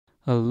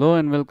Hello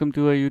and welcome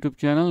to our YouTube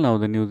channel. Now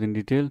the news in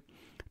detail.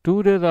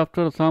 2 days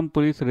after Assam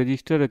police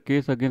registered a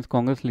case against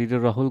Congress leader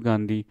Rahul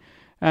Gandhi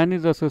and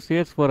his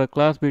associates for a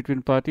clash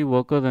between party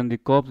workers and the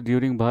cops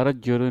during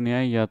Bharat Joro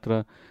Nyaya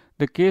Yatra,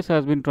 the case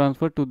has been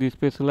transferred to the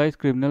Specialized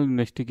Criminal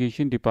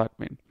Investigation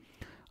Department.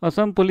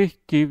 Assam Police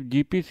Chief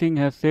GP Singh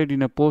has said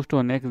in a post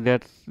on X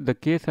that the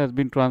case has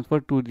been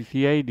transferred to the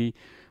CID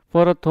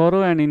for a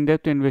thorough and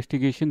in-depth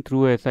investigation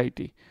through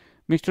SIT.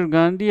 Mr.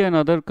 Gandhi and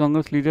other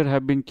Congress leaders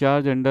have been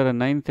charged under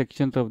 9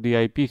 sections of the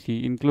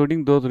IPC,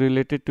 including those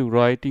related to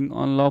rioting,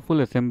 unlawful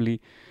assembly,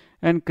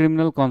 and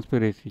criminal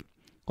conspiracy.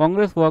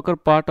 Congress worker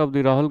part of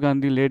the Rahul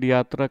Gandhi-led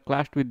Yatra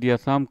clashed with the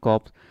Assam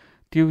cops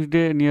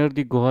Tuesday near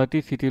the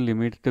Guwahati city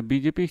limits. The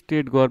BJP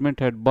state government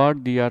had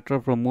barred the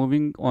Yatra from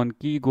moving on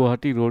key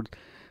Guwahati roads,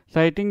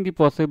 citing the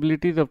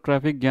possibilities of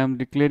traffic jams,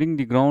 declaring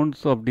the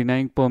grounds of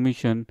denying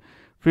permission.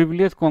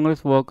 Frivolous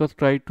Congress workers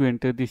tried to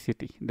enter the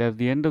city. That's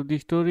the end of the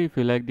story. If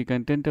you like the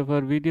content of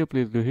our video,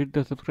 please do hit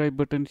the subscribe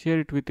button, share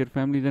it with your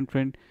families and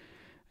friends,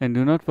 and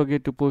do not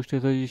forget to post a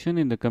suggestion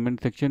in the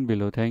comment section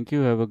below. Thank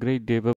you. Have a great day. Bye.